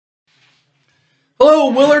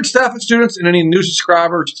Hello, Willard staff and students, and any new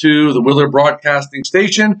subscribers to the Willard Broadcasting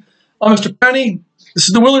Station. I'm Mr. Penny. This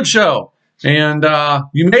is the Willard Show, and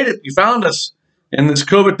you made it. You found us in this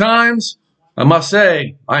COVID times. I must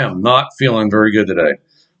say, I am not feeling very good today.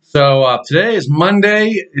 So today is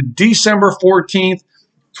Monday, December 14th,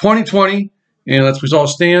 2020, and let's all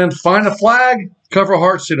stand, find a flag, cover our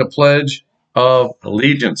hearts, say the Pledge of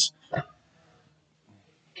Allegiance.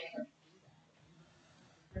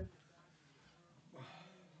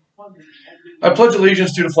 I pledge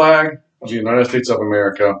allegiance to the flag of the United States of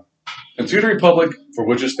America and to the republic for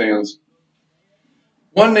which it stands,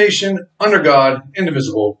 one nation, under God,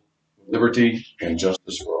 indivisible, with liberty and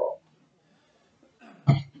justice for all.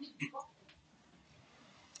 All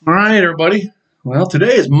right, everybody. Well,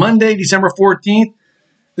 today is Monday, December 14th.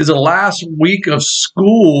 This is the last week of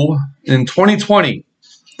school in 2020.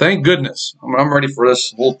 Thank goodness. I'm ready for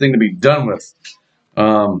this whole thing to be done with.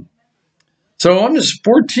 So on this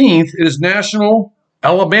 14th, it is National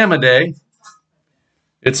Alabama Day.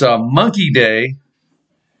 It's a Monkey Day.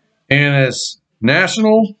 And it's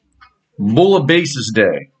National Bouillabaisse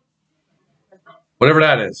Day. Whatever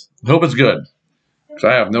that is. I hope it's good. Because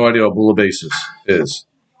I have no idea what bouillabaisse is.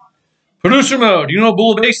 Producer mode, do you know what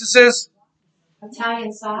bouillabaisse is?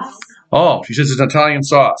 Italian sauce. Oh, she says it's Italian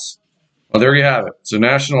sauce. Well, there you have it. It's a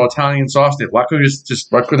National Italian Sauce Day. Why couldn't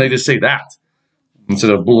they just say that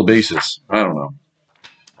instead of bouillabaisse? I don't know.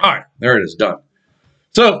 All right, there it is, done.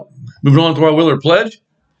 So, moving on to our Willard Pledge.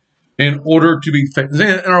 In order to be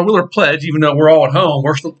in our Willard Pledge, even though we're all at home,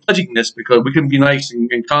 we're still pledging this because we can be nice and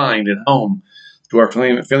kind at home to our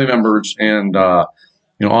family members and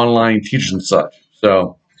online teachers and such.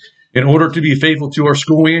 So, in order to be faithful to our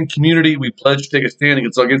school and community, we pledge to take a stand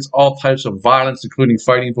against all types of violence, including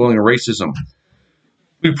fighting, bullying, and racism.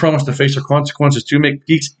 We promise to face our consequences to make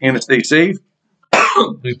peace and to stay safe.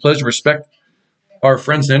 We pledge to respect our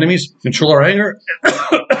friends and enemies, control our anger,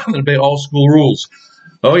 and obey all school rules.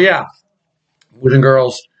 Oh, yeah, boys and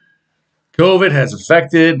girls, COVID has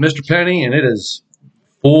affected Mr. Penny, and it is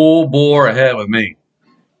full bore ahead with me.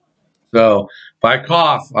 So if I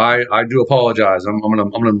cough, I do apologize. I'm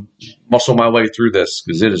gonna muscle my way through this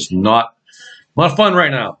because it is not fun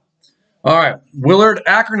right now. All right, Willard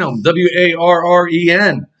acronym,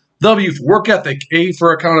 WARREN. W for work ethic, A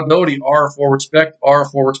for accountability, R for respect, R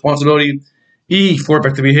for responsibility, E for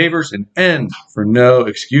effective behaviors, and N for no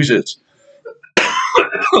excuses.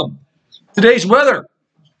 Today's weather.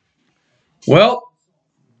 Well,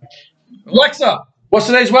 Alexa, what's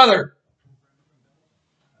today's weather?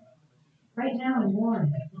 Right now in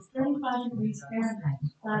Warren, it's 35 degrees Fahrenheit,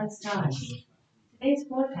 cloudy skies. Today's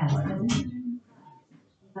forecast is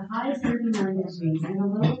the high is 39 degrees and the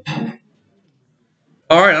low.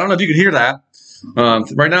 All right, I don't know if you can hear that.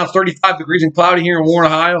 Right now it's 35 degrees and cloudy here in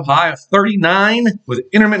Warren, Ohio. High of 39 with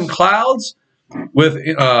intermittent clouds with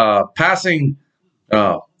passing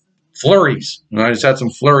flurries. And I just had some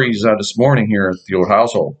flurries this morning here at the old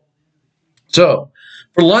household. So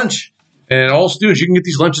for lunch, and all students, you can get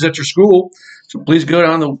these lunches at your school. So please go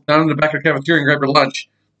down to the back of the cafeteria and grab your lunch.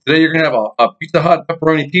 Today you're going to have a Pizza Hut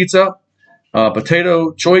pepperoni pizza,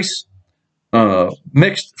 potato choice,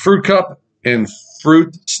 mixed fruit cup, and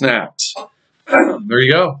fruit snacks. There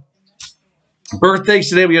you go. Birthdays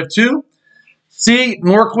today, we have two. C.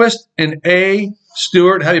 Norquist and A.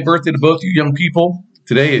 Stewart. Happy birthday to both you young people.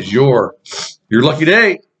 Today is your lucky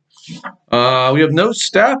day. We have no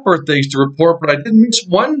staff birthdays to report, but I did miss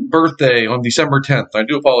one birthday on December 10th. I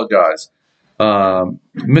do apologize.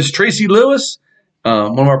 Miss Tracy Lewis,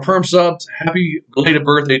 one of our perm subs, happy belated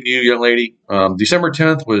birthday to you, young lady. December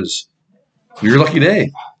 10th was your lucky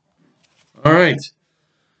day. All right.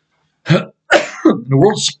 In the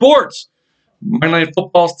world of sports, Monday Night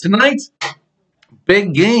Football's tonight.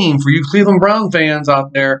 Big game for you Cleveland Brown fans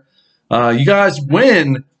out there. You guys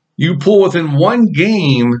win. You pull within one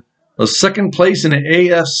game of second place in the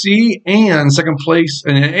AFC and second place,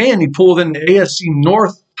 and you pull within the AFC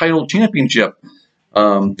North title championship.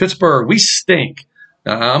 Pittsburgh, we stink.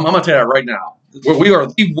 I'm going to tell you that right now. We are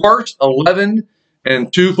the worst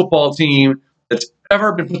 11-2 football team that's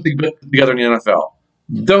ever been put together in the NFL.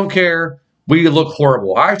 Don't care. We look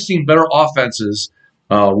horrible. I've seen better offenses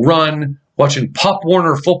run watching Pop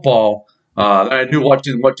Warner football than I do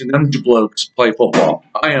watching them blokes play football.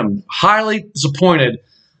 I am highly disappointed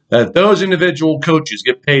that those individual coaches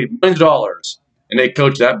get paid millions of dollars and they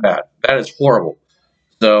coach that bad. That is horrible.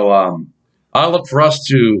 So I look for us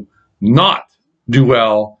to not do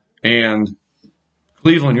well. And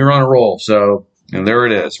Cleveland, you're on a roll. So, and there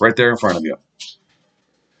it is, right there in front of you.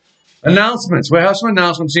 Announcements. We have some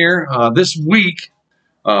announcements here. This week,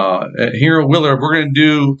 here in Willard, we're going to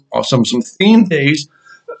do some theme days,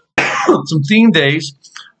 some theme days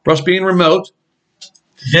for us being remote.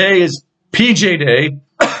 Today is PJ Day.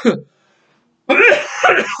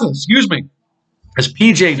 Excuse me. It's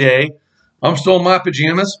PJ Day. I'm still in my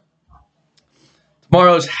pajamas.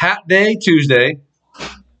 Tomorrow is Hat Day, Tuesday.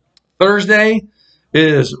 Thursday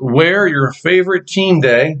is Wear Your Favorite Team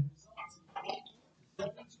Day.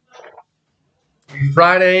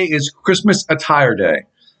 Friday is Christmas Attire Day.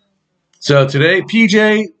 So today,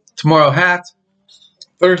 PJ, tomorrow, Hat.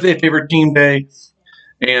 Thursday, Favorite Team Day.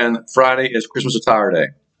 And Friday is Christmas Attire Day.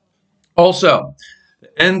 Also,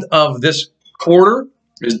 the end of this quarter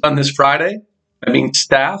is done this Friday. That means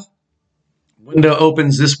staff. Window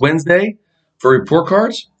opens this Wednesday for report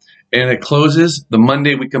cards, and it closes the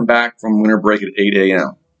Monday we come back from winter break at 8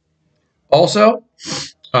 a.m. Also,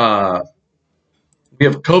 we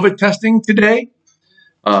have COVID testing today.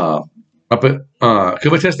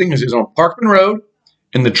 COVID testing is on Parkman Road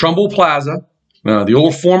in the Trumbull Plaza, the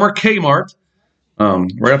old former Kmart,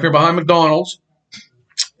 right up here behind McDonald's.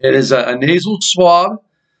 It is a nasal swab,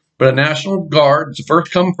 but a National Guard. It's a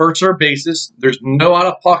first come, first served basis. There's no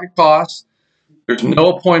out-of-pocket costs. There's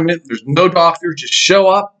no appointment. There's no doctor. Just show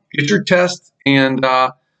up, get your test, and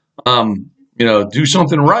do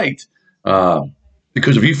something right.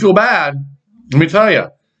 Because if you feel bad, let me tell you,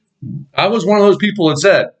 I was one of those people that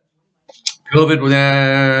said,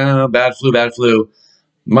 COVID, bad flu.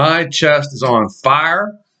 My chest is on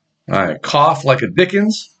fire. I cough like a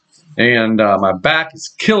Dickens, and my back is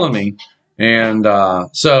killing me. And I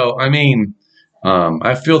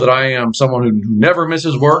feel that I am someone who never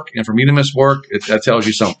misses work, and for me to miss work, that tells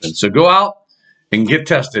you something. So go out and get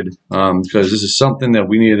tested because this is something that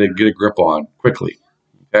we need to get a grip on quickly.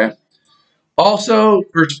 Okay. Also,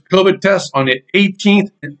 there's COVID tests on the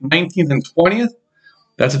 18th, 19th, and 20th.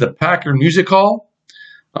 That's at the Packer Music Hall.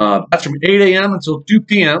 That's from 8 a.m. until 2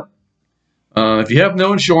 p.m. If you have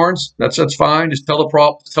no insurance, that's fine. Just tell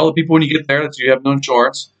the people when you get there that you have no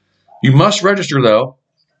insurance. You must register, though.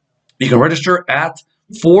 You can register at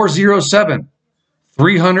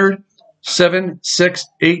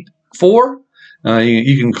 407-300-7684.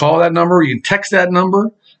 You can call that number. You can text that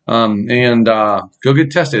number and go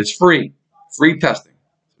get tested. It's free. Free testing.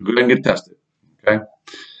 So go ahead and get tested. Okay.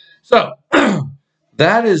 So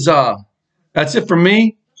that's it for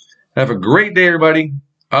me. Have a great day, everybody.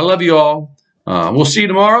 I love you all. We'll see you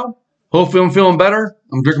tomorrow. Hopefully I'm feeling better.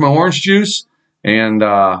 I'm drinking my orange juice, and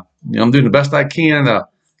I'm doing the best I can to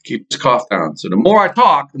keep this cough down. So the more I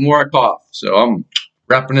talk, the more I cough. So I'm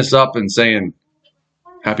wrapping this up and saying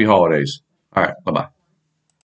happy holidays. All right. Bye-bye.